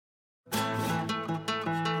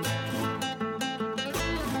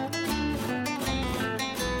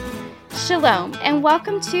Shalom, and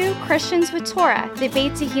welcome to Christians with Torah, the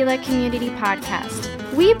Beit Tehillah Community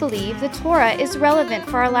Podcast. We believe the Torah is relevant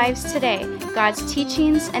for our lives today, God's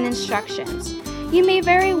teachings and instructions. You may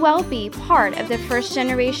very well be part of the first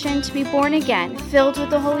generation to be born again, filled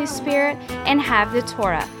with the Holy Spirit, and have the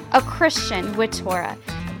Torah, a Christian with Torah.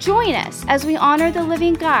 Join us as we honor the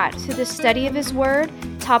living God through the study of His Word,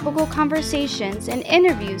 topical conversations, and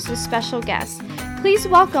interviews with special guests. Please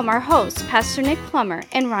welcome our hosts, Pastor Nick Plummer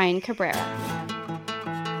and Ryan Cabrera.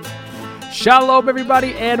 Shalom,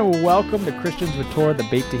 everybody, and welcome to Christians with Torah, the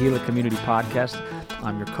Beit Tehillah Community Podcast.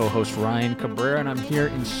 I'm your co-host, Ryan Cabrera, and I'm here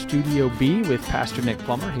in Studio B with Pastor Nick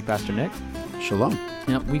Plummer. Hey, Pastor Nick. Shalom.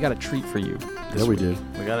 You know, we got a treat for you this week. We do.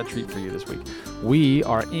 We got a treat for you this week. We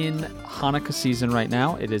are in Hanukkah season right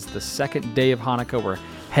now. It is the second day of Hanukkah. We're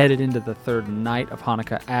headed into the third night of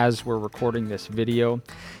Hanukkah as we're recording this video.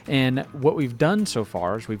 And what we've done so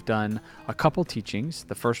far is we've done a couple teachings.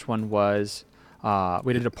 The first one was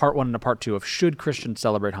we did a part one and a part two of should Christians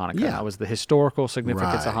celebrate Hanukkah. Yeah. That was the historical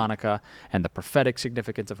significance of Right. Hanukkah and the prophetic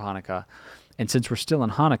significance of Hanukkah. And since we're still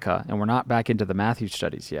in Hanukkah and we're not back into the Matthew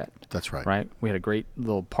studies yet. That's right. Right? We had a great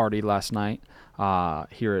little party last night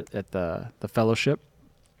here at the fellowship.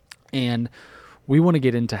 And we want to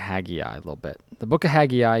get into Haggai a little bit. The book of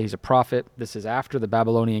Haggai, he's a prophet. This is after the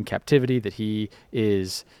Babylonian captivity that he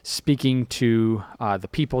is speaking to the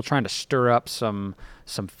people, trying to stir up some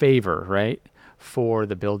favor, right, for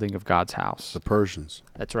the building of God's house. The Persians.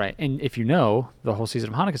 That's right. And if you know, the whole season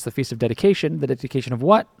of Hanukkah is the Feast of Dedication. The dedication of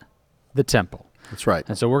what? The temple. That's right.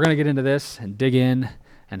 And so we're going to get into this and dig in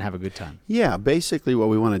and have a good time. Yeah, basically what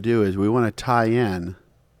we want to do is we want to tie in,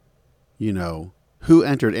 who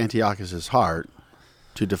entered Antiochus' heart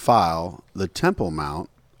to defile the Temple Mount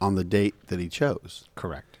on the date that he chose.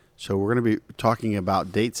 Correct. So we're going to be talking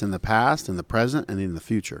about dates in the past, in the present, and in the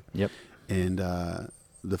future. Yep. And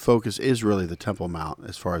the focus is really the Temple Mount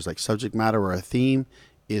as far as like subject matter or a theme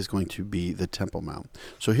is going to be the Temple Mount.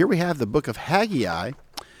 So here we have the book of Haggai.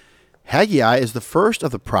 Haggai is the first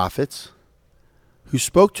of the prophets who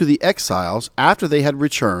spoke to the exiles after they had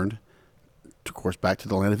returned, of course, back to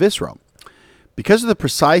the land of Israel. Because of the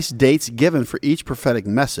precise dates given for each prophetic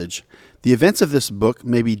message, the events of this book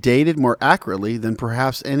may be dated more accurately than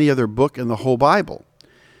perhaps any other book in the whole Bible.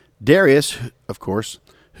 Darius, of course,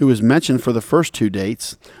 who is mentioned for the first two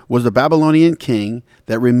dates, was the Babylonian king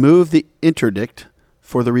that removed the interdict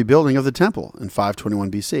for the rebuilding of the temple in 521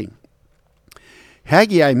 BC.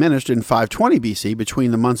 Haggai ministered in 520 BC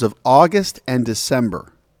between the months of August and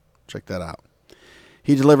December. Check that out.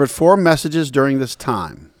 He delivered 4 messages during this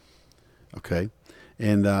time. Okay,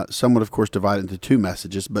 and some would, of course, divide it into 2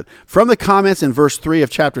 messages. But from the comments in verse 3 of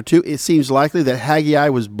chapter 2, it seems likely that Haggai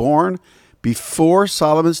was born before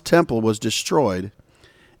Solomon's temple was destroyed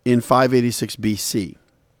in 586 BC.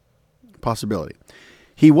 Possibility.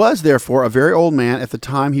 He was, therefore, a very old man at the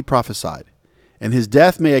time he prophesied, and his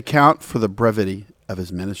death may account for the brevity of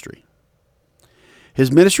his ministry.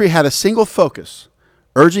 His ministry had a single focus,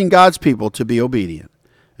 urging God's people to be obedient,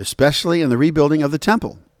 especially in the rebuilding of the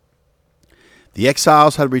temple. The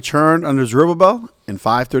exiles had returned under Zerubbabel in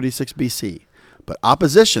 536 BC, but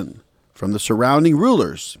opposition from the surrounding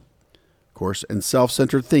rulers, of course, and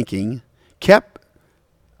self-centered thinking kept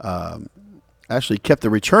the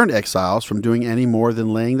returned exiles from doing any more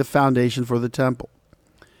than laying the foundation for the temple.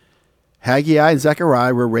 Haggai and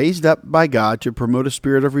Zechariah were raised up by God to promote a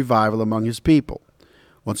spirit of revival among His people.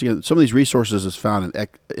 Once again, some of these resources is found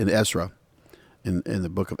in Ezra, in the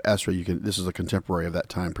book of Ezra. This is a contemporary of that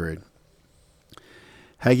time period.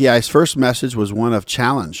 Haggai's first message was one of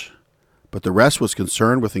challenge, but the rest was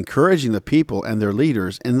concerned with encouraging the people and their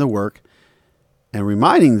leaders in the work and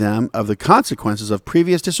reminding them of the consequences of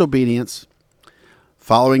previous disobedience.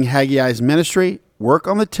 Following Haggai's ministry, work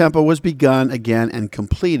on the temple was begun again and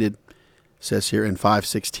completed, says here, in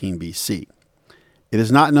 516 BC. It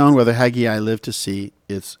is not known whether Haggai lived to see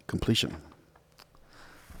its completion.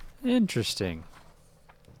 Interesting.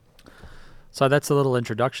 So that's a little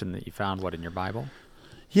introduction that you found, in your Bible?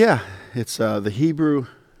 Yeah, it's the Hebrew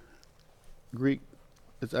Greek.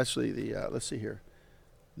 It's actually let's see here.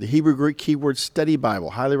 The Hebrew Greek Keyword Study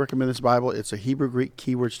Bible. Highly recommend this Bible. It's a Hebrew Greek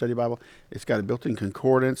Keyword Study Bible. It's got a built-in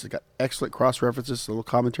concordance. It's got excellent cross-references, a little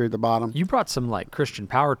commentary at the bottom. You brought some Christian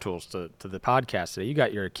power tools to the podcast today. You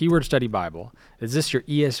got your Keyword Study Bible. Is this your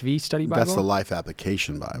ESV Study Bible? That's the Life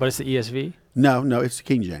Application Bible. But it's the ESV? No, it's the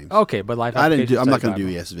King James. Okay, but Life Application I'm not going Study to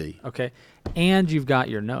do Bible. ESV. Okay, and you've got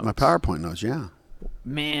your notes. My PowerPoint notes, yeah.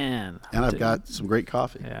 Man. And I've got some great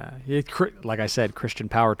coffee. Yeah. Like I said, Christian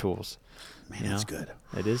power tools. Man, that's good.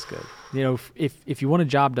 It is good. If you want a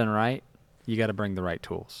job done right, you got to bring the right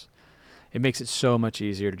tools. It makes it so much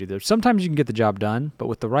easier to do this. Sometimes you can get the job done, but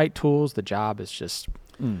with the right tools, the job is just...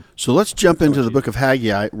 So let's jump into the book of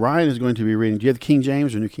Haggai. Ryan is going to be reading. Do you have the King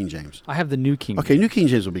James or New King James? I have the New King Okay, New King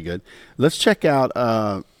James will be good. Let's check out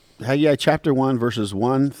Haggai chapter 1, verses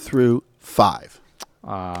 1 through 5.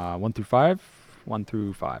 1 through 5? 1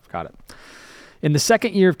 through 5. Got it. In the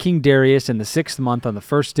 2nd year of King Darius, in the 6th month, on the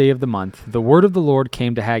 1st day of the month, the word of the Lord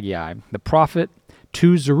came to Haggai, the prophet,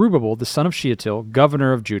 to Zerubbabel, the son of Shealtiel,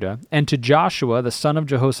 governor of Judah, and to Joshua, the son of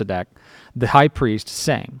Jehozadak, the high priest,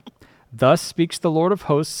 saying, Thus speaks the Lord of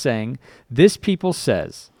hosts, saying, This people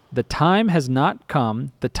says, The time has not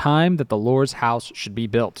come, the time that the Lord's house should be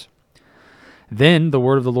built. Then the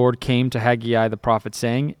word of the Lord came to Haggai the prophet,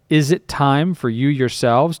 saying, Is it time for you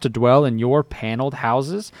yourselves to dwell in your paneled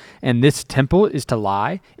houses, and this temple is to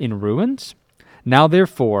lie in ruins? Now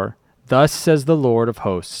therefore, thus says the Lord of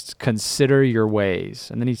hosts, consider your ways.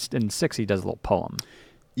 And then in 6 he does a little poem.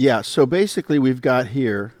 Yeah, so basically we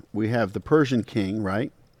have the Persian king,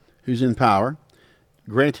 right, who's in power,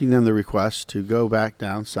 granting them the request to go back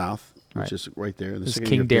down south, which is right there. This is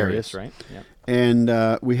King Darius, right? Yep.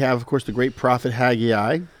 And we have, of course, the great prophet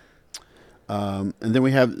Haggai. And then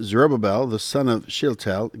we have Zerubbabel, the son of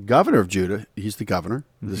Shealtiel, governor of Judah. He's the governor,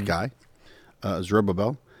 this guy,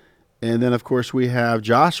 Zerubbabel. And then, of course, we have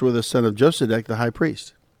Joshua, the son of Josedek, the high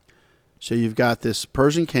priest. So you've got this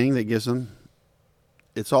Persian king that gives them,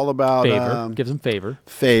 it's all about... Favor, gives them favor.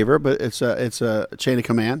 Favor, but it's a chain of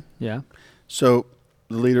command. Yeah. So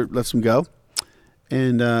the leader lets them go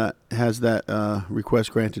and has that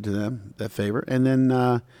request granted to them, that favor. And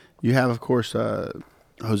then you have, of course,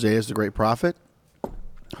 Hosea is the great prophet.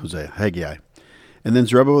 Haggai. And then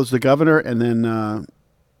Zerubbabel is the governor, and then...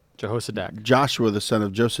 Jehozadak. Joshua, the son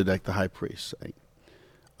of Josedek, the high priest.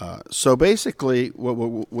 So basically, what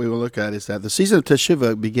we will look at is that the season of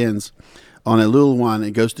Teshuvah begins on Elul 1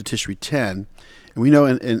 and goes to Tishri 10. And we know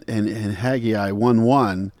in Haggai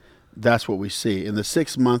 1:1, that's what we see. In the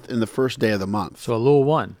 6th month, in the first day of the month. So Elul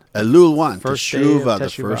 1. Elul 1, First Teshuvah, day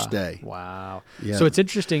the first day. Wow. Yeah. So it's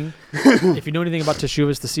interesting. If you know anything about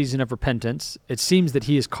Teshuvah, it's the season of repentance. It seems that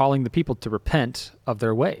he is calling the people to repent of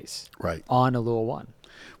their ways. Right. On Elul 1.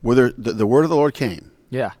 Where the word of the Lord came.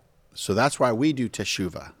 Yeah. So that's why we do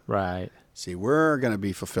Teshuvah. Right. See, we're going to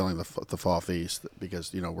be fulfilling the fall feast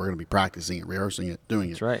because, we're going to be practicing it, rehearsing it, doing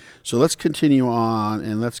it. That's right. So let's continue on,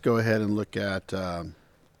 and let's go ahead and look at, I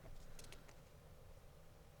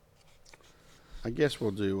guess we'll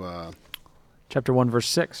do... Chapter 1, verse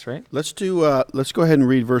 6, right? let's go ahead and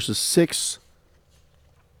read verses 6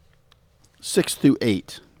 through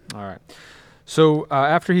 8. All right. So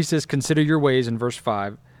after he says, consider your ways in verse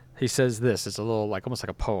 5, he says this. It's a little almost like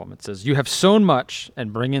a poem. It says, You have sown much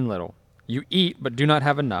and bring in little. You eat, but do not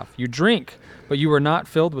have enough. You drink, but you are not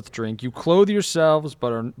filled with drink. You clothe yourselves,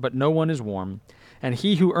 but no one is warm. And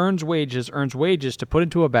he who earns wages to put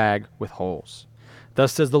into a bag with holes.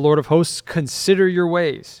 Thus says the Lord of hosts, consider your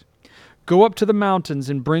ways. Go up to the mountains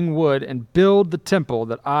and bring wood and build the temple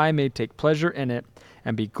that I may take pleasure in it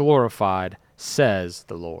and be glorified, says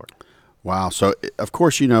the Lord. Wow. So, of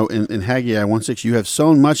course, in Haggai 1:6, you have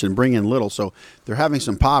sown much and bring in little. So they're having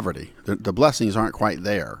some poverty. The blessings aren't quite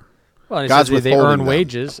there. Well, and it God's says they withholding earn them.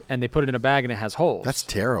 wages and they put it in a bag and it has holes. That's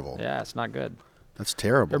terrible. Yeah, it's not good. That's It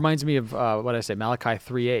terrible. reminds me of what I say, Malachi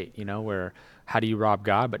 3:8. Where how do you rob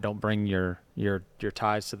God, but don't bring your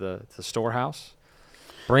tithes to the storehouse?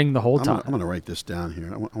 Bring the whole I'm tithe. going to write this down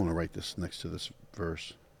here. I want to write this next to this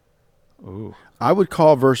verse. Ooh. I would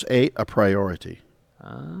call verse 8 a priority.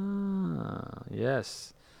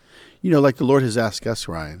 Yes. Like the Lord has asked us,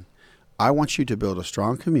 Ryan, I want you to build a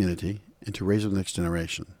strong community and to raise the next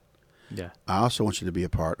generation. Yeah. I also want you to be a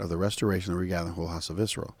part of the restoration and regathering the whole house of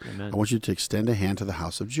Israel. Amen. I want you to extend a hand to the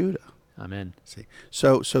house of Judah. Amen. See,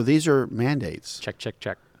 so these are mandates. Check, check,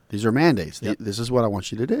 check. These are mandates. Yep. This is what I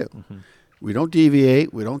want you to do. Mm-hmm. We don't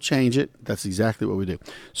deviate. We don't change it. That's exactly what we do.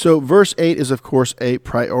 So verse 8 is, of course, a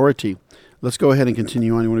priority. Let's go ahead and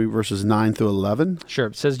continue on. You want to read verses 9 through 11? Sure.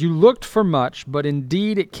 It says, You looked for much, but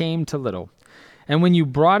indeed it came to little. And when you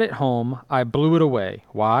brought it home, I blew it away.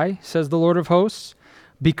 Why, says the Lord of hosts?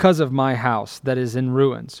 Because of my house that is in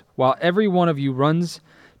ruins, while every one of you runs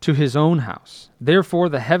to his own house. Therefore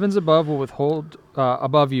the heavens above will withhold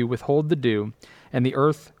the dew, and the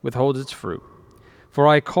earth withholds its fruit. For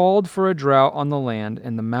I called for a drought on the land,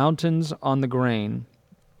 and the mountains on the grain,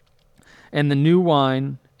 and the new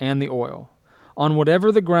wine and the oil, on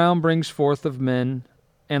whatever the ground brings forth of men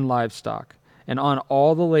and livestock, and on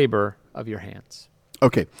all the labor of your hands.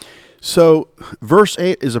 Okay, so verse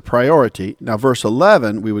 8 is a priority. Now, verse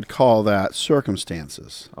 11, we would call that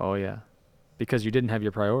circumstances. Oh, yeah. Because you didn't have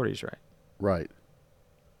your priorities right. Right.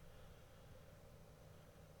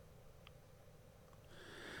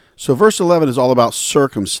 So verse 11 is all about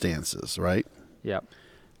circumstances, right? Yep.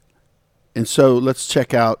 And so let's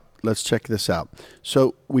check this out.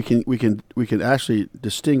 So we can actually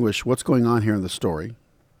distinguish what's going on here in the story.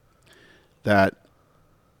 That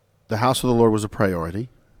the house of the Lord was a priority.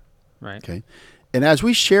 Right. Okay. And as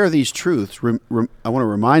we share these truths, I want to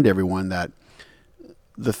remind everyone that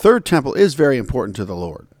the third temple is very important to the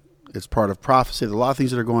Lord. It's part of prophecy. There's a lot of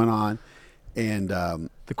things that are going on. And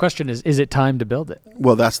the question is it time to build it?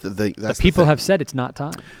 well, that's the thing. The people have said it's not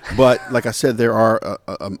time. But like I said, there are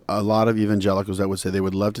a lot of evangelicals that would say they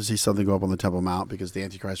would love to see something go up on the Temple Mount because the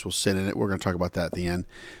Antichrist will sit in it. We're going to talk about that at the end.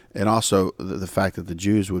 And also the fact that the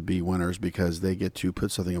Jews would be winners because they get to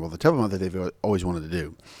put something up on the Temple Mount that they've always wanted to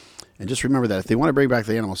do. And just remember that if they want to bring back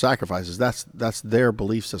the animal sacrifices, that's their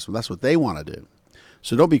belief system. That's what they want to do.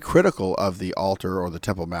 So don't be critical of the altar or the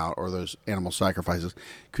Temple Mount or those animal sacrifices,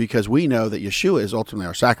 because we know that Yeshua is ultimately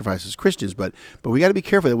our sacrifice as Christians. But we got to be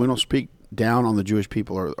careful that we don't speak down on the Jewish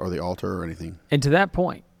people or the altar or anything. And to that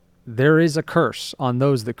point, there is a curse on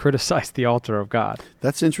those that criticize the altar of God.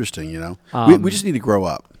 That's interesting, we just need to grow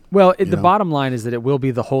up. Well, the bottom line is that it will be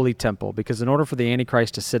the holy temple, because in order for the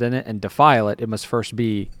Antichrist to sit in it and defile it, it must first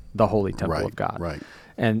be the holy temple of God. Right.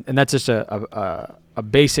 And that's just a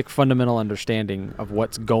basic fundamental understanding of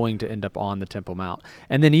what's going to end up on the Temple Mount.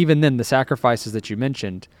 And then even then, the sacrifices that you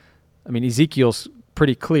mentioned, I mean, Ezekiel's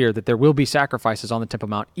pretty clear that there will be sacrifices on the Temple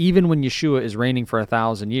Mount, even when Yeshua is reigning for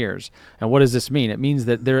 1,000 years. And what does this mean? It means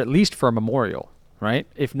that they're at least for a memorial, right?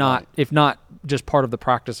 If not just part of the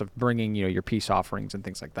practice of bringing, your peace offerings and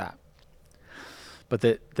things like that. But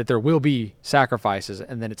that there will be sacrifices,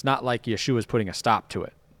 and then it's not like Yeshua's putting a stop to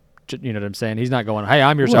it. You know what I'm saying? He's not going, hey,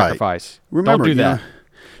 I'm your sacrifice. Remember, don't do that.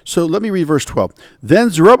 So let me read verse 12. Then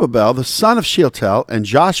Zerubbabel, the son of Shealtiel, and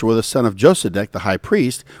Joshua, the son of Josedek, the high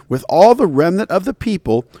priest, with all the remnant of the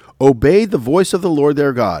people, obeyed the voice of the Lord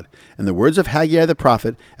their God, and the words of Haggai the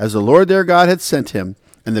prophet, as the Lord their God had sent him,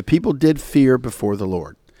 and the people did fear before the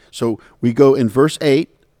Lord. So we go in verse 8,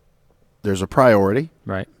 there's a priority,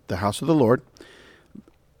 right? The house of the Lord.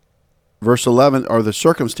 Verse 11 are the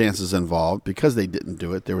circumstances involved because they didn't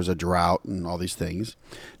do it. There was a drought and all these things.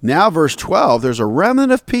 Now, verse 12, there's a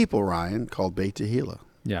remnant of people, Ryan, called Beit Tehillah.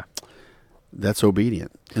 Yeah. That's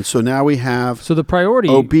obedient. And so now we have the priority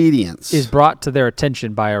obedience is brought to their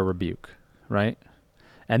attention by a rebuke, right?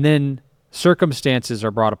 And then circumstances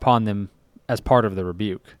are brought upon them as part of the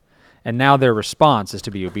rebuke. And now their response is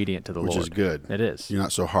to be obedient to the Lord. Which is good. It is. You're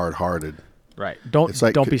not so hard-hearted. Right. Don't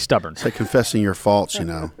be stubborn. It's like confessing your faults,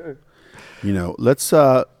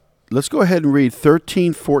 Let's go ahead and read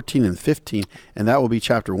 13, 14, and 15, and that will be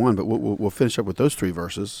chapter 1, but we'll finish up with those 3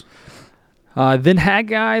 verses. Then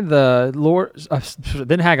Haggai, the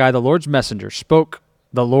Lord's messenger, spoke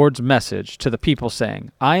the Lord's message to the people,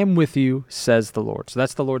 saying, I am with you, says the Lord. So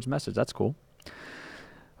that's the Lord's message. That's cool.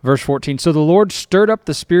 Verse 14, so the Lord stirred up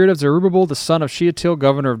the spirit of Zerubbabel, the son of Shealtiel,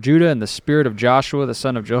 governor of Judah, and the spirit of Joshua, the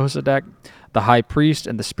son of Jehozadak, the high priest,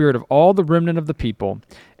 and the spirit of all the remnant of the people.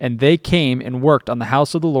 And they came and worked on the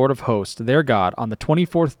house of the Lord of hosts, their God, on the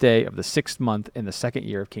 24th day of the 6th month in the 2nd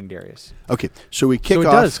year of King Darius. Okay, so we kick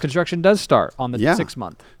off. Construction does start on the 6th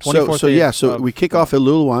month. So we kick off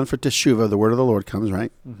Elul 1 for Teshuvah, the word of the Lord comes,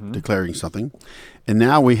 right? Mm-hmm. Declaring something. And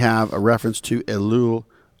now we have a reference to Elul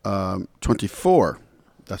 24.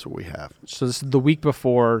 That's what we have. So this is the week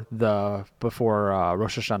before Rosh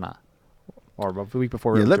Hashanah, or the week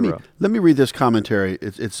before. Yeah, let me read this commentary.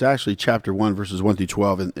 It's actually chapter 1, verses 1 through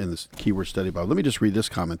 12 in this Keyword Study Bible. Let me just read this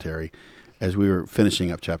commentary as we were finishing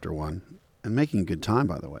up chapter 1 and making good time,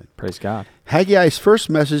 by the way. Praise God. Haggai's first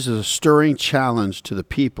message is a stirring challenge to the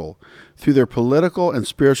people through their political and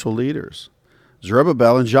spiritual leaders,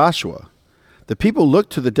 Zerubbabel and Joshua. The people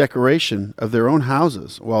looked to the decoration of their own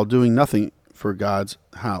houses while doing nothing for God's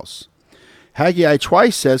house. Haggai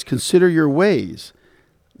twice says, consider your ways.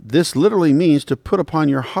 This literally means to put upon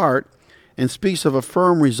your heart and speaks of a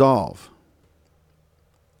firm resolve.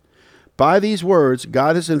 By these words,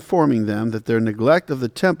 God is informing them that their neglect of the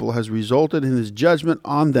temple has resulted in his judgment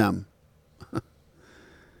on them.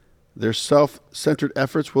 Their self-centered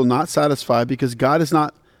efforts will not satisfy because God is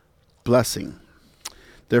not blessing.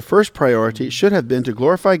 Their first priority should have been to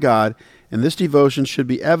glorify God, and this devotion should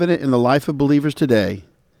be evident in the life of believers today,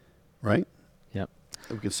 right? Yep.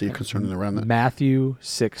 We can see it concerning around that. Matthew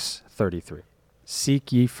 6:33.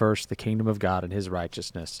 Seek ye first the kingdom of God and his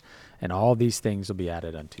righteousness, and all these things will be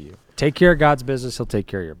added unto you. Take care of God's business, he'll take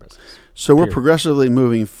care of your business. So we're progressively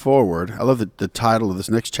moving forward. I love the title of this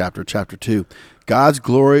next chapter, chapter 2. God's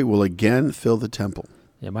glory will again fill the temple.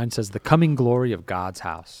 Yeah, mine says the coming glory of God's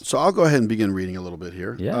house. So I'll go ahead and begin reading a little bit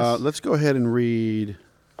here. Yes. Let's go ahead and read,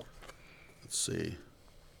 let's see.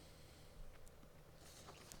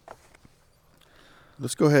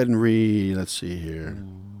 Let's go ahead and read. Let's see here.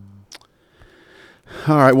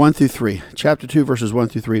 All right, 1 through 3. Chapter 2, verses 1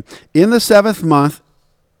 through 3. In the 7th month,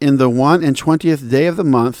 in the 21st day of the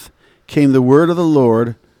month, came the word of the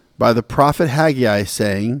Lord by the prophet Haggai,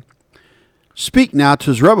 saying, Speak now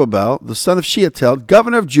to Zerubbabel, the son of Shealtiel,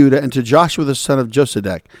 governor of Judah, and to Joshua the son of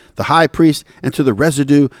Josedek, the high priest, and to the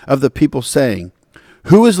residue of the people, saying,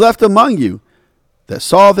 Who is left among you that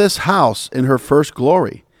saw this house in her first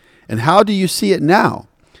glory? And how do you see it now?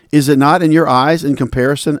 Is it not in your eyes in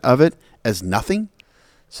comparison of it as nothing?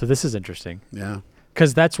 So this is interesting. Yeah.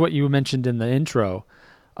 Because that's what you mentioned in the intro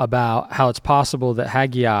about how it's possible that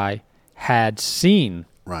Haggai had seen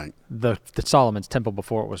Right. the Solomon's temple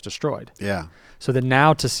before it was destroyed. Yeah. So then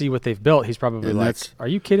now to see what they've built, he's probably And like, that's- "Are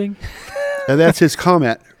you kidding?" And that's his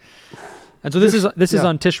comment. And so this is Yeah.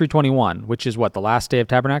 on Tishri 21, which is what, the last day of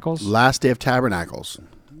Tabernacles? Last day of Tabernacles.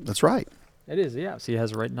 That's right. It is, yeah. See, he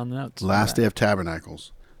has it written on the notes. Last Okay. day of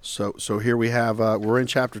Tabernacles. So here we have, we're in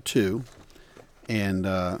chapter 2, and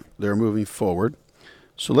they're moving forward.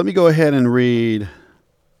 So let me go ahead and read,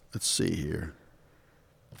 let's see here.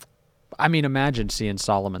 I mean, imagine seeing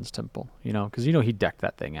Solomon's temple, because he decked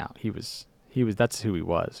that thing out. He was. That's who he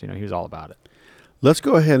was. He was all about it. Let's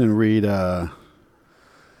go ahead and read,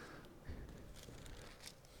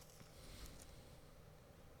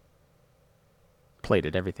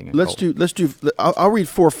 Plated everything in let's gold. do, I'll read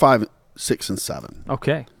 4, 5, 6, and 7.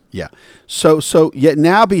 Okay. Yeah. So yet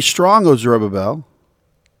now be strong, O Zerubbabel,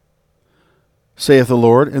 saith the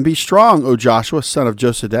Lord, and be strong, O Joshua, son of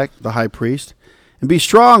Josedek, the high priest, and be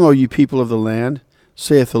strong, O you people of the land,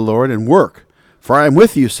 saith the Lord, and work, for I am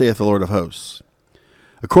with you, saith the Lord of hosts.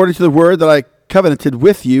 According to the word that I covenanted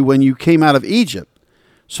with you when you came out of Egypt,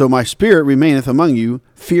 so my spirit remaineth among you,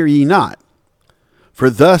 fear ye not. For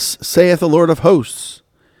thus saith the Lord of hosts,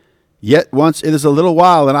 Yet once it is a little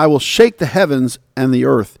while, and I will shake the heavens and the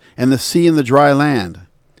earth, and the sea and the dry land.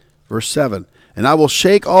 Verse 7, And I will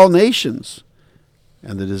shake all nations,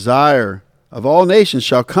 and the desire of all nations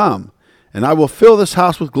shall come, and I will fill this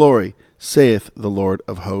house with glory, saith the Lord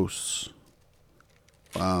of hosts.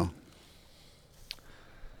 Wow.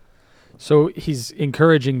 So he's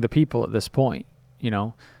encouraging the people at this point,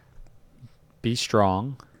 be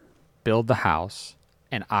strong, build the house,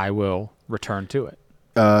 and I will return to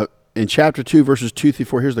it. In chapter 2, verses 2 through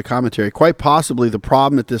 4, here's the commentary. Quite possibly the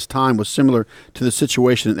problem at this time was similar to the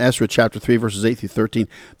situation in Ezra chapter 3, verses 8 through 13.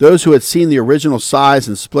 Those who had seen the original size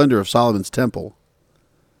and splendor of Solomon's temple,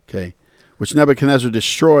 which Nebuchadnezzar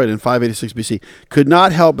destroyed in 586 BC, could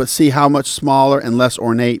not help but see how much smaller and less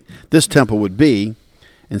ornate this temple would be,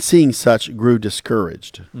 and seeing such grew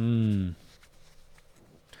discouraged.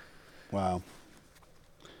 Wow.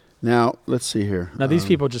 Now, let's see here. Now, these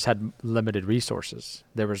people just had limited resources.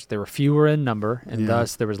 They were fewer in number, and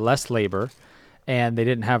thus there was less labor, and they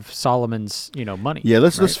didn't have Solomon's, money. Yeah,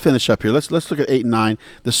 let's finish up here. Let's look at 8 and 9.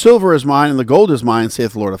 The silver is mine, and the gold is mine,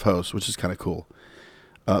 saith the Lord of hosts, which is kind of cool.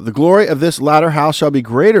 The glory of this latter house shall be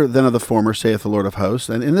greater than of the former, saith the Lord of hosts,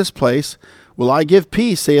 and in this place will I give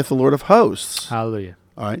peace, saith the Lord of hosts. Hallelujah.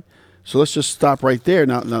 All right, so let's just stop right there.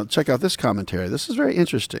 Now check out this commentary. This is very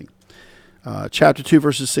interesting. Chapter 2,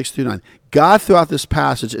 verses 6 through 9. God throughout this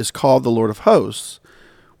passage is called the Lord of hosts,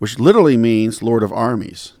 which literally means Lord of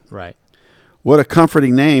armies. Right. What a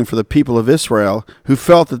comforting name for the people of Israel who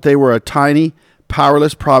felt that they were a tiny,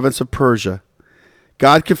 powerless province of Persia.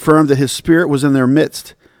 God confirmed that his spirit was in their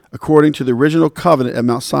midst, according to the original covenant at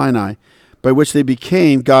Mount Sinai, by which they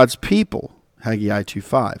became God's people, Haggai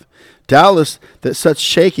 2:5. Doubtless that such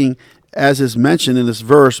shaking as is mentioned in this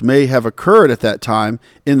verse may have occurred at that time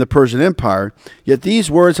in the Persian Empire, yet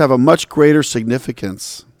these words have a much greater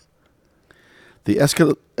significance. The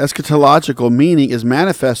eschatological meaning is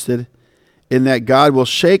manifested in that God will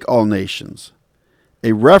shake all nations,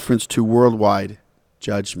 a reference to worldwide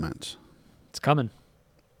judgment. It's coming.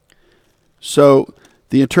 So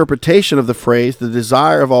the interpretation of the phrase, the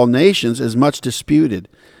desire of all nations, is much disputed.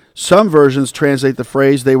 Some versions translate the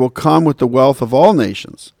phrase, they will come with the wealth of all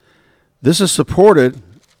nations. This is supported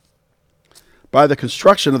by the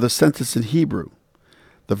construction of the sentence in Hebrew.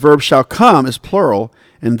 The verb shall come is plural,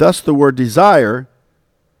 and thus the word desire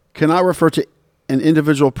cannot refer to an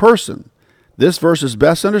individual person. This verse is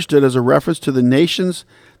best understood as a reference to the nations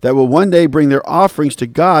that will one day bring their offerings to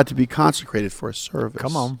God to be consecrated for his service.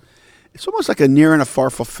 Come on. It's almost like a near and a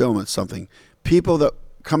far fulfillment, something. People that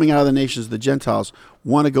coming out of the nations, the Gentiles,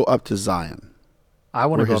 want to go up to Zion. I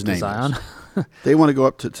want to where go his up to name Zion. They want to go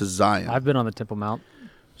up to Zion. I've been on the Temple Mount.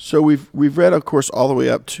 So we've read, of course, all the way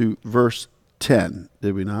up to verse 10,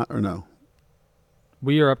 did we not, or no?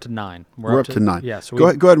 We are up to 9. We're up to 9. Yeah. So go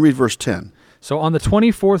ahead and read verse 10. So on the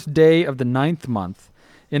 24th day of the 9th month,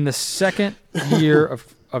 In the second year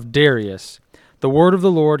of Darius, the word of the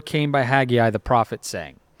Lord came by Haggai the prophet,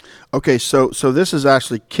 saying. Okay, so this is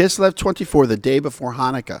actually Kislev 24, the day before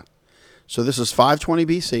Hanukkah. So this is 520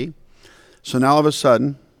 BC. So now all of a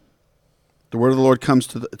sudden, the word of the Lord comes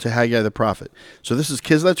to Haggai the prophet. So this is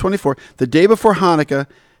Kislev 24. The day before Hanukkah,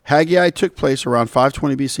 Haggai took place around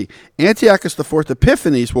 520 BC. Antiochus IV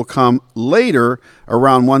Epiphanes will come later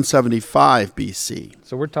around 175 BC.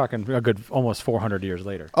 So we're talking a good almost 400 years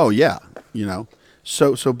later. Oh, yeah.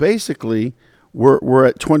 So basically, we're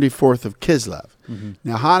at 24th of Kislev. Mm-hmm.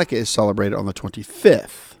 Now, Hanukkah is celebrated on the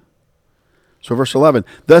 25th. So verse 11,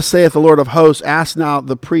 thus saith the Lord of hosts, ask now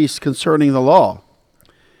the priests concerning the law.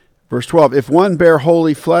 Verse 12, if one bear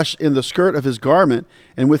holy flesh in the skirt of his garment,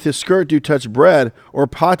 and with his skirt do touch bread, or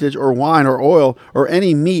pottage, or wine, or oil, or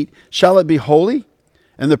any meat, shall it be holy?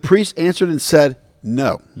 And the priest answered and said,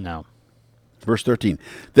 No. No. Verse 13,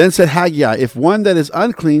 then said Haggai, if one that is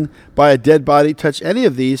unclean by a dead body touch any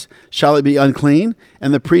of these, shall it be unclean?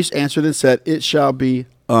 And the priest answered and said, it shall be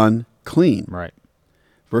unclean. Right.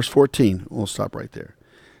 Verse 14, we'll stop right there.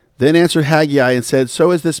 Then answered Haggai and said,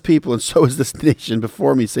 so is this people, and so is this nation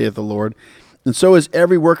before me, saith the Lord. And so is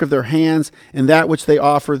every work of their hands, and that which they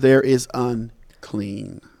offer there is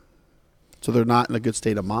unclean. So they're not in a good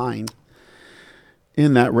state of mind.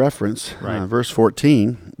 In that reference, right. Verse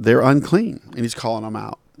 14, they're unclean, and he's calling them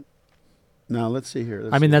out. Now, let's see here.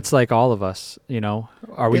 That's like all of us,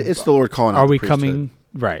 Are we? It's the Lord calling out Are the we priesthood. coming?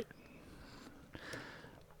 Right.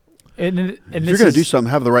 And if you're going to do something,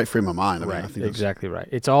 have the right frame of mind. I think exactly right.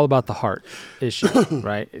 It's all about the heart issue,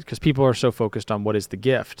 right? Because people are so focused on what is the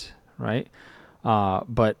gift, right?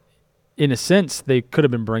 But in a sense, they could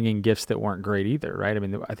have been bringing gifts that weren't great either, right?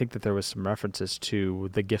 I think that there was some references to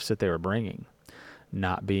the gifts that they were bringing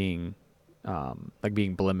not being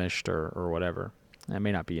being blemished or whatever. That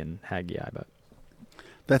may not be in Haggai, but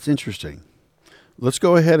that's interesting. Let's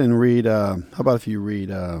go ahead and read. How about if you read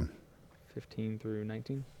 15 through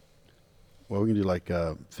 19? Well, we can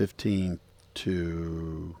do 15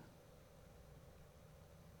 to.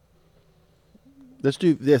 Let's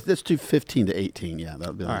do 15 to 18. Yeah,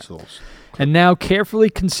 that'll be nice. Right. And now carefully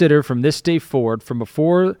consider from this day forward, from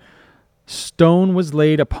before stone was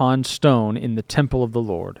laid upon stone in the temple of the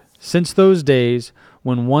Lord, since those days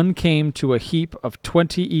when one came to a heap of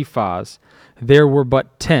 20 ephahs, there were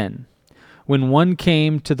but 10. When one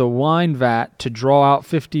came to the wine vat to draw out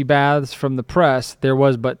 50 baths from the press, there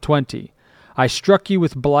was but 20. I struck you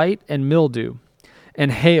with blight and mildew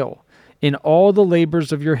and hail in all the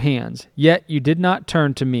labors of your hands, yet you did not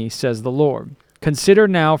turn to me, says the Lord. Consider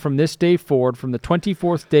now from this day forward, from the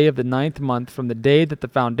 24th day of the 9th month, from the day that the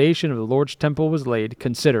foundation of the Lord's temple was laid,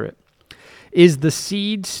 consider it. Is the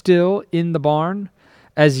seed still in the barn?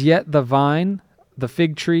 As yet the vine, the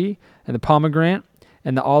fig tree, and the pomegranate,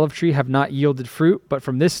 and the olive tree have not yielded fruit, but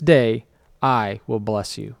from this day I will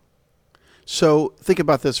bless you. So think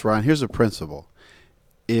about this, Ryan. Here's a principle.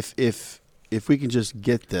 If we can just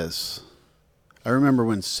get this, I remember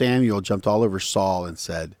when Samuel jumped all over Saul and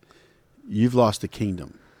said, you've lost the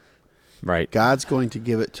kingdom. Right. God's going to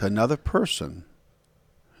give it to another person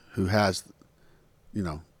who has,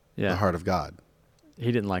 the heart of God.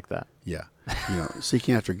 He didn't like that. Yeah.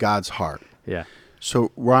 Seeking after God's heart. Yeah.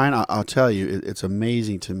 So, Ryan, I'll tell you, it's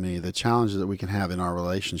amazing to me the challenges that we can have in our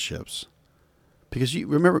relationships. Because you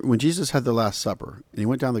remember when Jesus had the Last Supper and he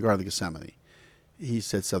went down the Garden of Gethsemane, he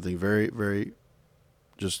said something very, very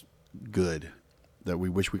just good that we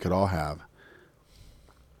wish we could all have.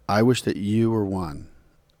 I wish that you were one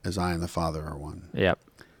as I and the Father are one. Yep.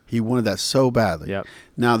 He wanted that so badly. Yep.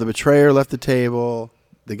 Now, the betrayer left the table.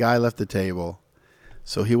 The guy left the table.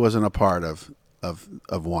 So he wasn't a part of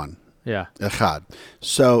one. Yeah. Echad.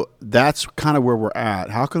 So that's kind of where we're at.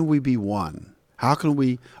 How can we be one? How can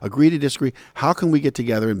we agree to disagree? How can we get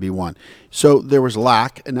together and be one? So there was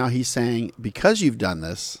lack, and now he's saying, because you've done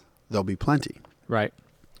this, there'll be plenty. Right.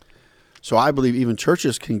 So I believe even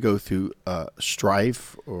churches can go through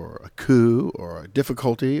strife or a coup or a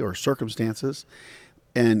difficulty or circumstances,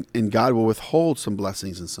 and God will withhold some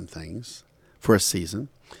blessings and some things for a season.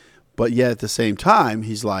 But yet at the same time,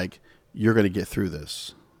 he's like, you're going to get through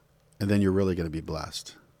this, and then you're really going to be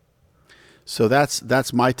blessed. So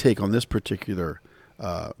that's my take on this particular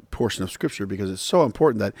portion of Scripture, because it's so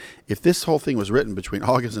important that if this whole thing was written between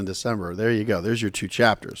August and December, there you go. There's your 2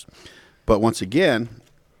 chapters. But once again,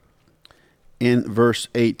 in verse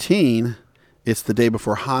 18, it's the day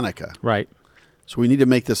before Hanukkah. Right. So we need to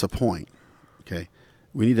make this a point. Okay?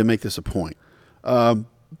 We need to make this a point. Well,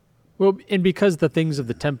 and because the things of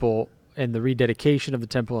the temple and the rededication of the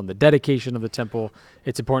temple and the dedication of the temple,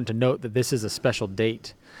 it's important to note that this is a special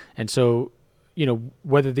date. And so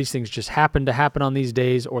whether these things just happen to happen on these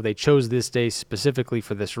days or they chose this day specifically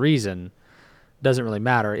for this reason doesn't really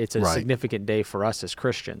matter. It's a significant day for us as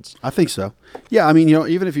Christians. I think so. Yeah, I mean,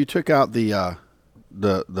 even if you took out the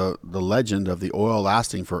legend of the oil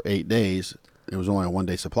lasting for 8 days, it was only a 1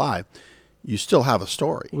 day supply. You still have a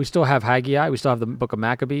story. We still have Haggai. We still have the book of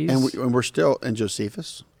Maccabees. And we're still in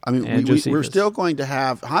Josephus. I mean, we're still going to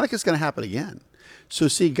have, Hanukkah's going to happen again. So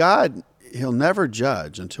see, God, he'll never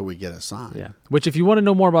judge until we get a sign. Yeah. Which, if you want to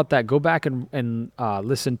know more about that, go back and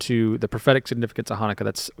listen to the prophetic significance of Hanukkah.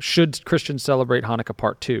 That's Should Christians Celebrate Hanukkah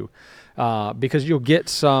Part 2? Because you'll get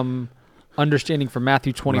some understanding from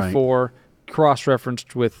Matthew 24,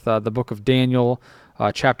 cross-referenced with the book of Daniel,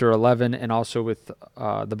 chapter 11, and also with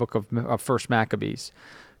the book of First Maccabees,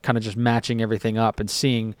 kind of just matching everything up and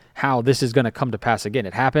seeing how this is going to come to pass again.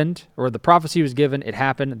 It happened, or the prophecy was given, it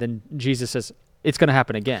happened, then Jesus says it's going to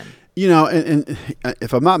happen again. And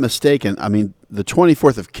if I'm not mistaken, I mean, the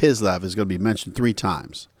 24th of Kislev is going to be mentioned 3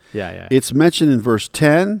 times. Yeah. It's mentioned in verse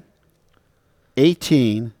 10,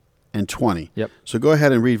 18, and 20. Yep. So go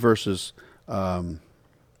ahead and read verses,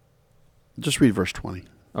 just read verse 20.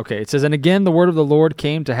 Okay, it says, "And again the word of the Lord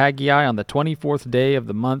came to Haggai on the 24th day of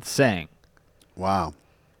the month, saying." Wow.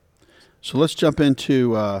 So let's jump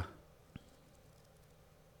into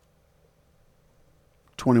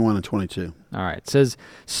 21 and 22. All right, it says,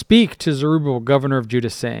 "Speak to Zerubbabel, governor of Judah,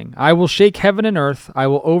 saying, I will shake heaven and earth, I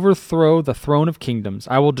will overthrow the throne of kingdoms,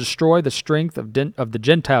 I will destroy the strength of the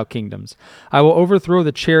Gentile kingdoms, I will overthrow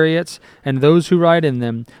the chariots and those who ride in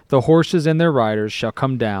them, the horses and their riders shall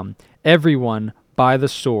come down, everyone by the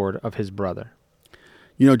sword of his brother."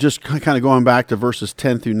 Just kind of going back to verses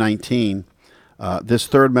 10 through 19, this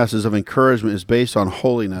third message of encouragement is based on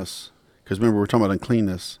holiness, because remember, we're talking about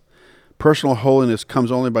uncleanness. Personal holiness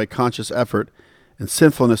comes only by conscious effort, and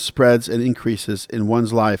sinfulness spreads and increases in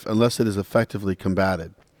one's life unless it is effectively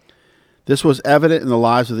combated. This was evident in the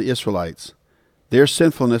lives of the Israelites. Their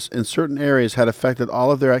sinfulness in certain areas had affected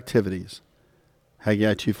all of their activities.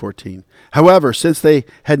 Haggai 2:14. However, since they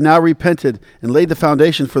had now repented and laid the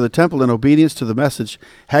foundation for the temple in obedience to the message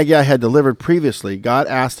Haggai had delivered previously, God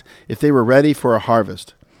asked if they were ready for a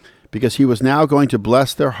harvest, because he was now going to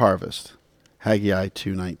bless their harvest. Haggai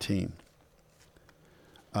 2:19.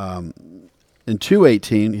 In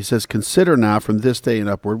 2:18, he says, "Consider now from this day and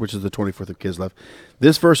upward," which is the 24th of Kislev.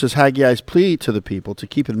 This verse is Haggai's plea to the people to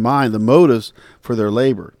keep in mind the motives for their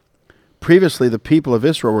labor. Previously, the people of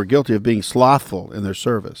Israel were guilty of being slothful in their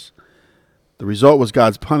service. The result was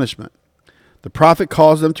God's punishment. The prophet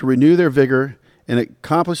calls them to renew their vigor in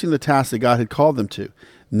accomplishing the task that God had called them to,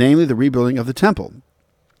 namely the rebuilding of the temple.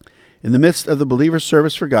 In the midst of the believer's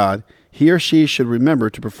service for God, he or she should remember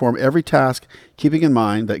to perform every task, keeping in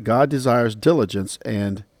mind that God desires diligence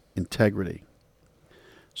and integrity.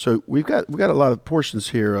 So we've got a lot of portions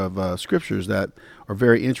here of scriptures that are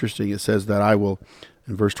very interesting. It says that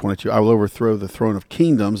in verse 22, "I will overthrow the throne of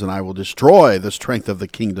kingdoms, and I will destroy the strength of the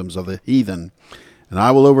kingdoms of the heathen. And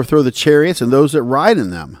I will overthrow the chariots and those that ride in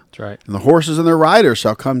them. That's right. And the horses and their riders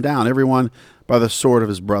shall come down, everyone by the sword of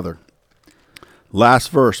his brother." Last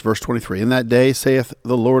verse, verse 23. "In that day, saith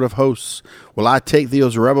the Lord of hosts, will I take thee, O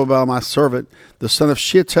Zerubbabel, my servant, the son of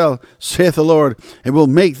Shealtiel, saith the Lord, and will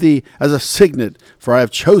make thee as a signet, for I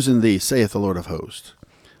have chosen thee, saith the Lord of hosts."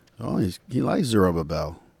 Oh, he likes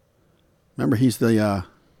Zerubbabel. Remember, he's the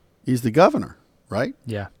governor, right?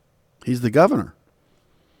 Yeah. He's the governor.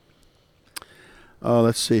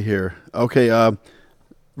 Let's see here. Okay,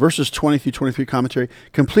 verses 20 through 23 commentary.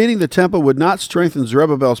 "Completing the temple would not strengthen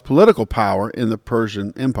Zerubbabel's political power in the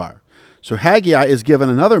Persian Empire. So Haggai is given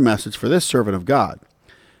another message for this servant of God.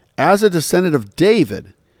 As a descendant of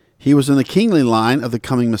David, he was in the kingly line of the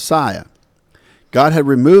coming Messiah. God had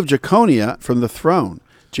removed Jeconiah from the throne,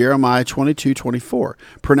 Jeremiah 22:24,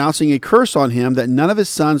 pronouncing a curse on him that none of his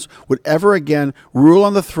sons would ever again rule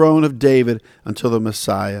on the throne of David until the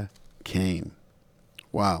Messiah came.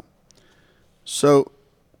 Wow. So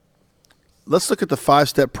let's look at the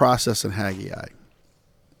 5-step process in Haggai.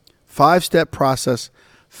 5-step process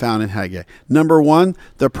found in Haggai. Number 1,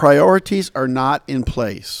 the priorities are not in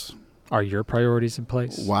place. Are your priorities in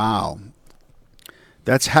place? Wow.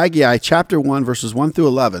 That's Haggai chapter 1, verses 1 through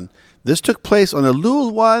 11. This took place on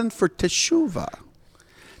Elul 1 for Teshuvah.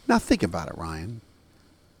 Now think about it, Ryan.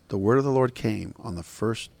 The word of the Lord came on the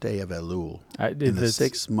first day of Elul in the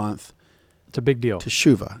 6th month. It's a big deal.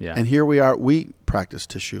 Teshuvah. Yeah. And here we are. We practice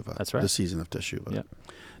Teshuvah. That's right. The season of Teshuvah. Yep.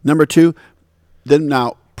 Number 2, then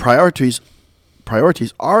now priorities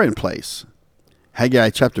are in place. Haggai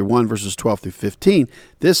chapter 1, verses 12 through 15.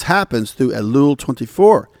 This happens through Elul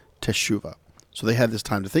 24, Teshuvah. So they had this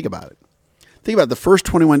time to think about it. Think about the first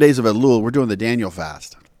 21 days of Elul. We're doing the Daniel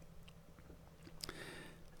fast.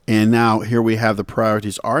 And now here we have the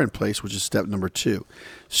priorities are in place, which is step number 2.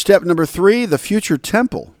 Step number 3, the future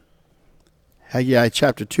temple. Haggai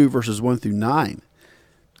chapter 2, verses 1 through 9.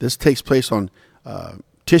 This takes place on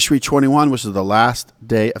Tishri 21, which is the last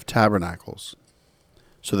day of tabernacles.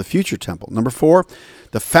 So the future temple. Number 4,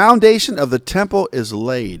 the foundation of the temple is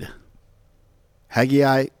laid.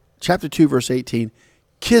 Haggai chapter 2, verse 18,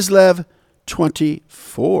 Kislev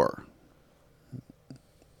 24.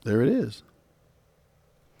 There it is.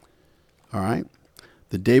 All right.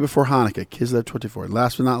 The day before Hanukkah, Kislev 24.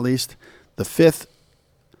 Last but not least, the 5th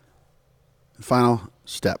and final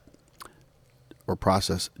step or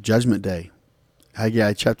process, Judgment Day.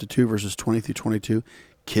 Haggai chapter 2, verses 20 through 22,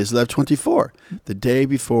 Kislev 24, the day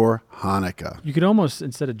before Hanukkah. You could almost,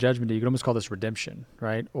 instead of Judgment Day, you could almost call this redemption,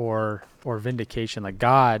 right? Or vindication. Like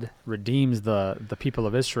God redeems the people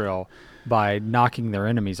of Israel by knocking their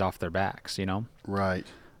enemies off their backs, you know? Right.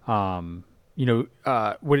 When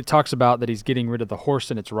it talks about that he's getting rid of the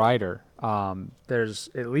horse and its rider, there's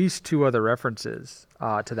at least 2 other references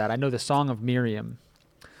to that. I know the Song of Miriam,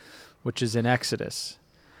 which is in Exodus.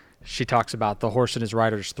 She talks about the horse and his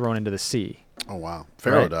rider just thrown into the sea. Oh, wow.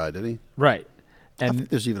 Pharaoh Right. died, did he? Right. I And think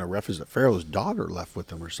there's even a reference that Pharaoh's daughter left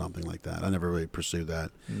with him or something like that. I never really pursued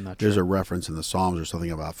that. I'm not There's sure. a reference in the Psalms or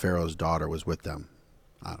something about Pharaoh's daughter was with them.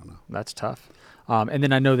 I don't know. That's tough. And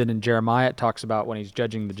then I know that in Jeremiah it talks about when he's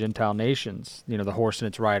judging the Gentile nations, the horse and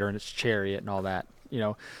its rider and its chariot and all that.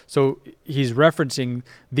 So he's referencing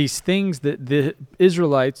these things that the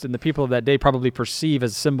Israelites and the people of that day probably perceive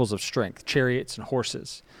as symbols of strength, chariots and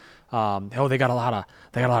horses. They got a lot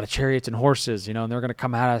of chariots and horses, and they're going to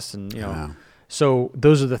come at us, and Yeah. So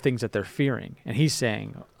those are the things that they're fearing. And he's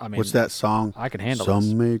saying, What's that song? I can handle Some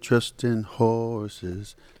this. may trust in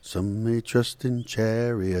horses, some may trust in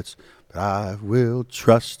chariots, but I will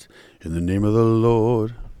trust in the name of the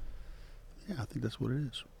Lord. Yeah, I think that's what it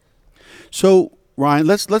is. So, Ryan,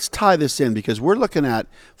 let's tie this in because we're looking at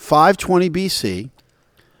 520 BC.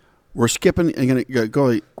 We're skipping and going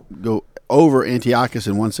to go over Antiochus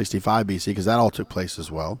in 165 BC because that all took place as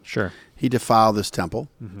well. Sure. He defiled this temple.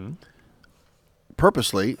 Mm-hmm.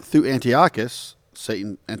 Purposely, through Antiochus,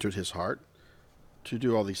 Satan entered his heart to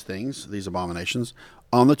do all these things, these abominations,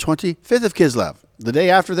 on the 25th of Kislev, the day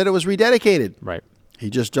after that it was rededicated. Right.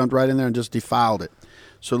 He just jumped right in there and just defiled it.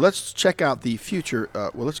 So let's check out the future.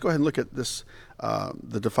 Let's go ahead and look at this,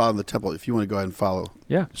 the defiling of the temple. If you want to go ahead and follow.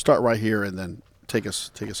 Yeah. Start right here and then take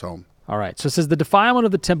us home. All right. So it says the defilement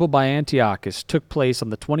of the temple by Antiochus took place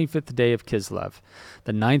on the 25th day of Kislev,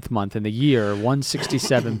 the 9th month in the year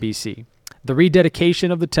 167 BC. The rededication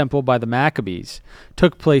of the temple by the Maccabees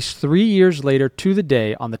took place 3 years later to the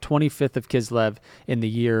day on the 25th of Kislev in the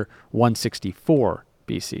year 164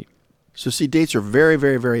 BC. So see, dates are very,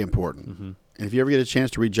 very, very important. Mm-hmm. And if you ever get a chance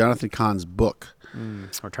to read Jonathan Cahn's book,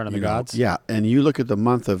 Return of the Gods? yeah, and you look at the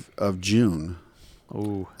month of June,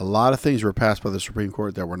 Ooh. a lot of things were passed by the Supreme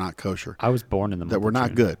Court that were not kosher, I was born in the month that were of not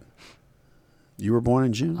June. good. You were born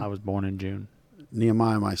in June? I was born in June.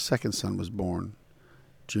 Nehemiah, my second son, was born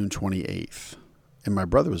June 28th, and my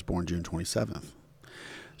brother was born June 27th.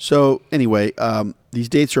 So anyway, these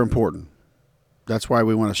dates are important. That's why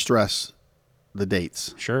we want to stress the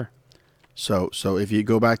dates. Sure. So if you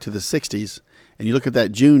go back to the 60s and you look at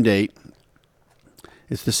that June date,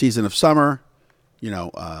 it's the season of summer.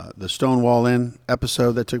 The Stonewall Inn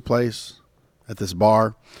episode that took place at this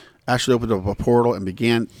bar actually opened up a portal and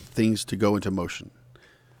began things to go into motion.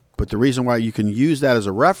 But the reason why you can use that as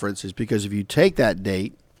a reference is because if you take that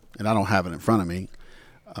date, and I don't have it in front of me,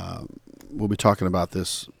 we'll be talking about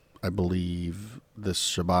this, I believe, this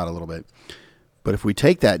Shabbat a little bit. But if we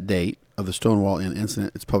take that date of the Stonewall Inn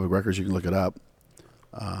incident, it's public records, you can look it up.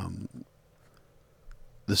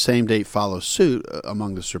 The same date follows suit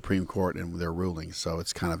among the Supreme Court and their rulings. So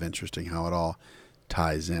it's kind of interesting how it all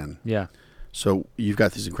ties in. Yeah. So you've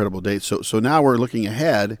got these incredible dates. So now we're looking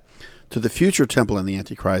ahead to the future temple and the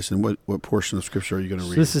Antichrist. And what portion of Scripture are you going to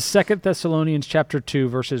read? So this is 2 Thessalonians chapter 2,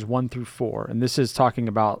 verses 1 through 4. And this is talking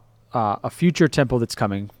about a future temple that's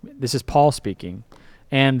coming. This is Paul speaking,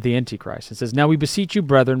 and the Antichrist. It says, "Now we beseech you,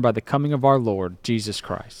 brethren, by the coming of our Lord Jesus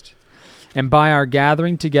Christ, and by our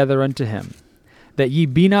gathering together unto him, that ye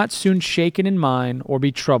be not soon shaken in mind, or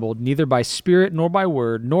be troubled, neither by spirit, nor by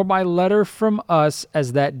word, nor by letter from us,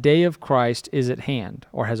 as that day of Christ is at hand,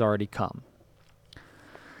 or has already come.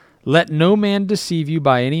 Let no man deceive you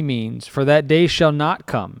by any means, for that day shall not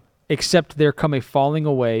come, except there come a falling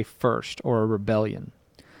away first, or a rebellion.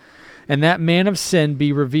 And that man of sin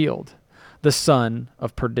be revealed, the son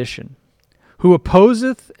of perdition, who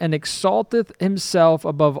opposeth and exalteth himself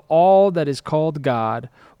above all that is called God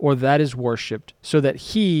or that is worshipped, so that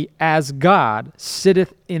he, as God,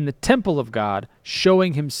 sitteth in the temple of God,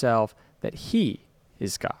 showing himself that he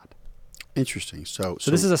is God. Interesting. So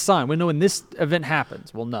this is a sign. We know when this event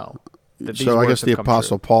happens, we'll know that these So I words guess the have come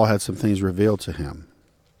Apostle true. Paul had some things revealed to him.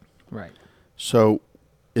 Right. So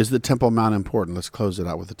is the Temple Mount important? Let's close it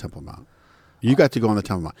out with the Temple Mount. You got to go on the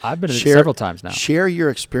Temple Mount. I've been it several times now. Share your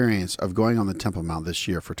experience of going on the Temple Mount this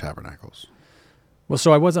year for Tabernacles. Well,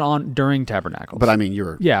 so I wasn't on during Tabernacles. But I mean, you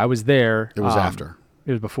were. Yeah, I was there. It was after.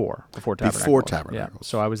 It was before Tabernacles. Before Tabernacles. Yeah.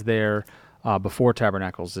 So I was there before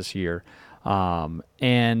Tabernacles this year.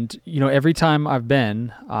 And, every time I've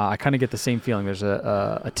been, I kind of get the same feeling. There's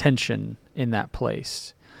a tension in that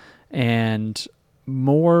place. And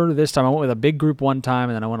more this time, I went with a big group one time,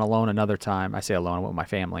 and then I went alone another time. I say alone, I went with my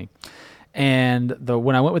family. And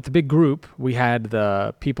when I went with the big group, we had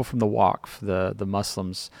the people from the Waqf, the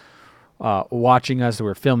Muslims, watching us. They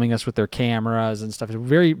were filming us with their cameras and stuff. It was a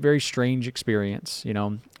very, very strange experience,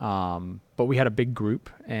 but we had a big group,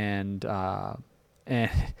 and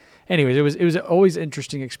anyways, it was always an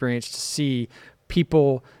interesting experience to see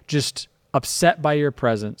people just upset by your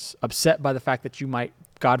presence, upset by the fact that you might,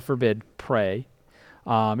 God forbid, pray.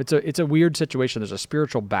 It's a weird situation. There's a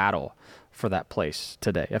spiritual battle for that place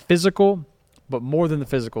today. A physical, but more than the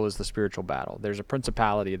physical is the spiritual battle. There's a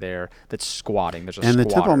principality there that's squatting. There's a And squatter.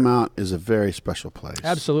 the Temple Mount is a very special place.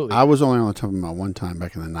 Absolutely. I was only on the Temple Mount one time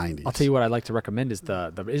back in the 90s. I'll tell you what I'd like to recommend is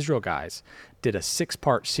the Israel guys did a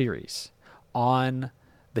 6-part series on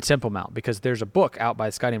the Temple Mount, because there's a book out by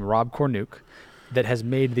this guy named Rob Cornuke that has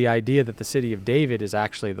made the idea that the city of David is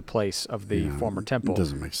actually the place of the former temple. It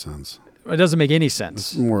doesn't make sense. It doesn't make any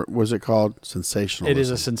sense. It's more, what is it called? Sensationalism. It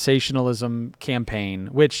is a sensationalism campaign,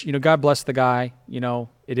 which, God bless the guy.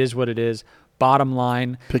 It is what it is. Bottom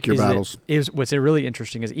line. Pick your battles. What's really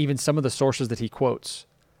interesting is even some of the sources that he quotes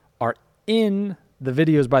are in the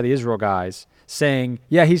videos by the Israel guys saying,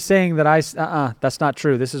 yeah, he's saying that that's not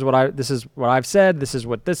true. This is what I've said. This is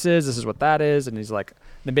what this is. This is what that is. And he's like,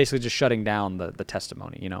 then basically just shutting down the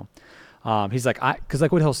testimony, He's like, because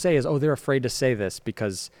like what he'll say is, oh, they're afraid to say this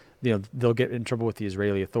because, they'll get in trouble with the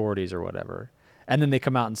Israeli authorities or whatever. And then they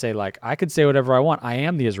come out and say, like, I could say whatever I want. I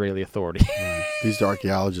am the Israeli authority. Right. These are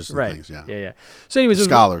archaeologists and Right. things, yeah. Yeah. So anyways,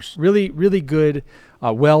 Scholars. Really, really good,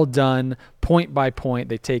 well done, point by point.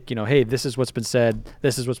 They take, hey, this is what's been said,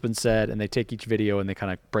 this is what's been said, and they take each video and they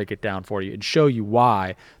kind of break it down for you and show you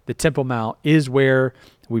why the Temple Mount is where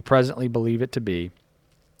we presently believe it to be.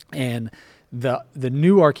 And the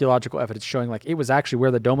new archaeological evidence showing like it was actually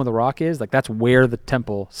where the Dome of the Rock is, like that's where the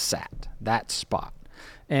temple sat, that spot.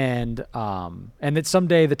 And that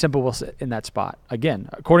someday the temple will sit in that spot again,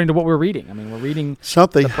 according to what we're reading. I mean, we're reading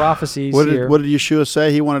something. The prophecies What here. did Yeshua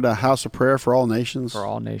say? He wanted a house of prayer for all nations. For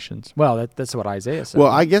all nations. Well, that's what Isaiah said.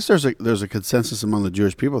 Well, I guess there's a consensus among the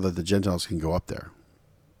Jewish people that the Gentiles can go up there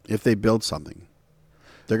if they build something.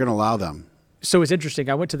 They're going to allow them. So it's interesting.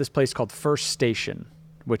 I went to this place called First Station,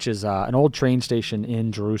 which is an old train station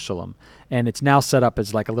in Jerusalem. And it's now set up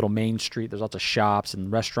as like a little main street. There's lots of shops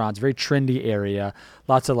and restaurants, very trendy area,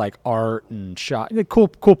 lots of like art and shop. Cool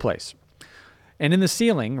place. And in the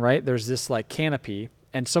ceiling, right, there's this like canopy,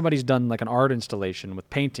 and somebody's done like an art installation with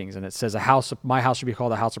paintings, and it says, my house should be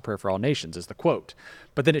called a house of prayer for all nations, is the quote.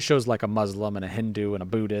 But then it shows like a Muslim and a Hindu and a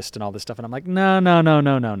Buddhist and all this stuff. And I'm like,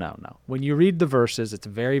 no. When you read the verses, it's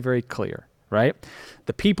very, very clear. Right?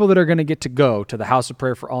 The people that are going to get to go to the house of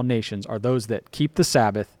prayer for all nations are those that keep the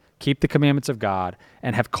Sabbath, keep the commandments of God,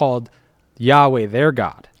 and have called Yahweh their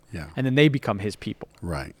God. Yeah. And then they become his people.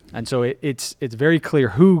 Right. And so it's very clear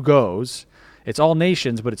who goes. It's all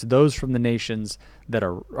nations, but it's those from the nations that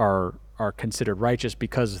are considered righteous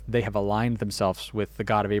because they have aligned themselves with the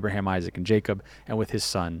God of Abraham, Isaac, and Jacob, and with his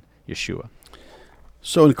son, Yeshua.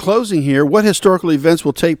 So in closing here, what historical events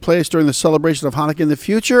will take place during the celebration of Hanukkah in the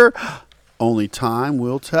future? Only time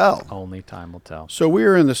will tell. Only time will tell. So we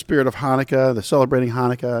are in the spirit of Hanukkah, the celebrating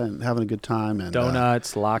Hanukkah and having a good time. And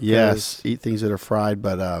donuts, latkes. Yes, eat things that are fried.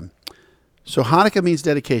 But so Hanukkah means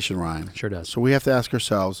dedication, Ryan. Sure does. So we have to ask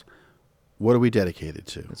ourselves, what are we dedicated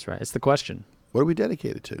to? That's right. It's the question. What are we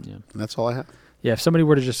dedicated to? Yeah. And that's all I have. Yeah, if somebody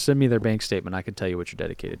were to just send me their bank statement, I could tell you what you're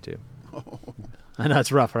dedicated to. Oh. I know,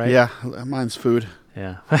 it's rough, right? Yeah, mine's food.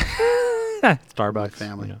 Yeah. Starbucks,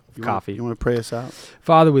 family, coffee. You want to pray us out?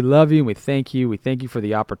 Father, we love you and we thank you. We thank you for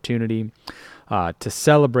the opportunity to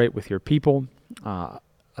celebrate with your people a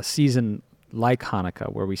season like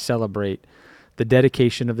Hanukkah, where we celebrate the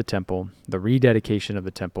dedication of the temple, the rededication of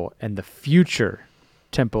the temple, and the future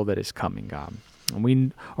temple that is coming, God. And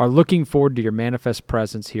we are looking forward to your manifest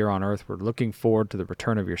presence here on earth. We're looking forward to the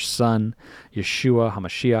return of your Son, Yeshua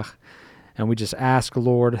HaMashiach. And we just ask,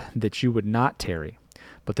 Lord, that you would not tarry,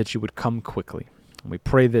 but that you would come quickly. And we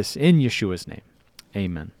pray this in Yeshua's name.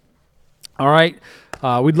 Amen. All right.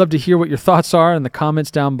 We'd love to hear what your thoughts are in the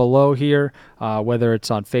comments down below here, whether it's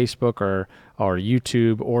on Facebook or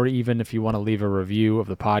YouTube, or even if you want to leave a review of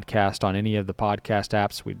the podcast on any of the podcast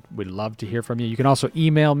apps. We'd love to hear from you. You can also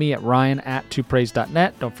email me at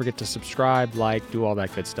ryan@twopraise.net. Don't forget to subscribe, like, do all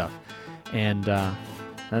that good stuff. And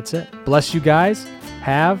that's it. Bless you guys.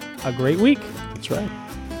 Have a great week. That's right.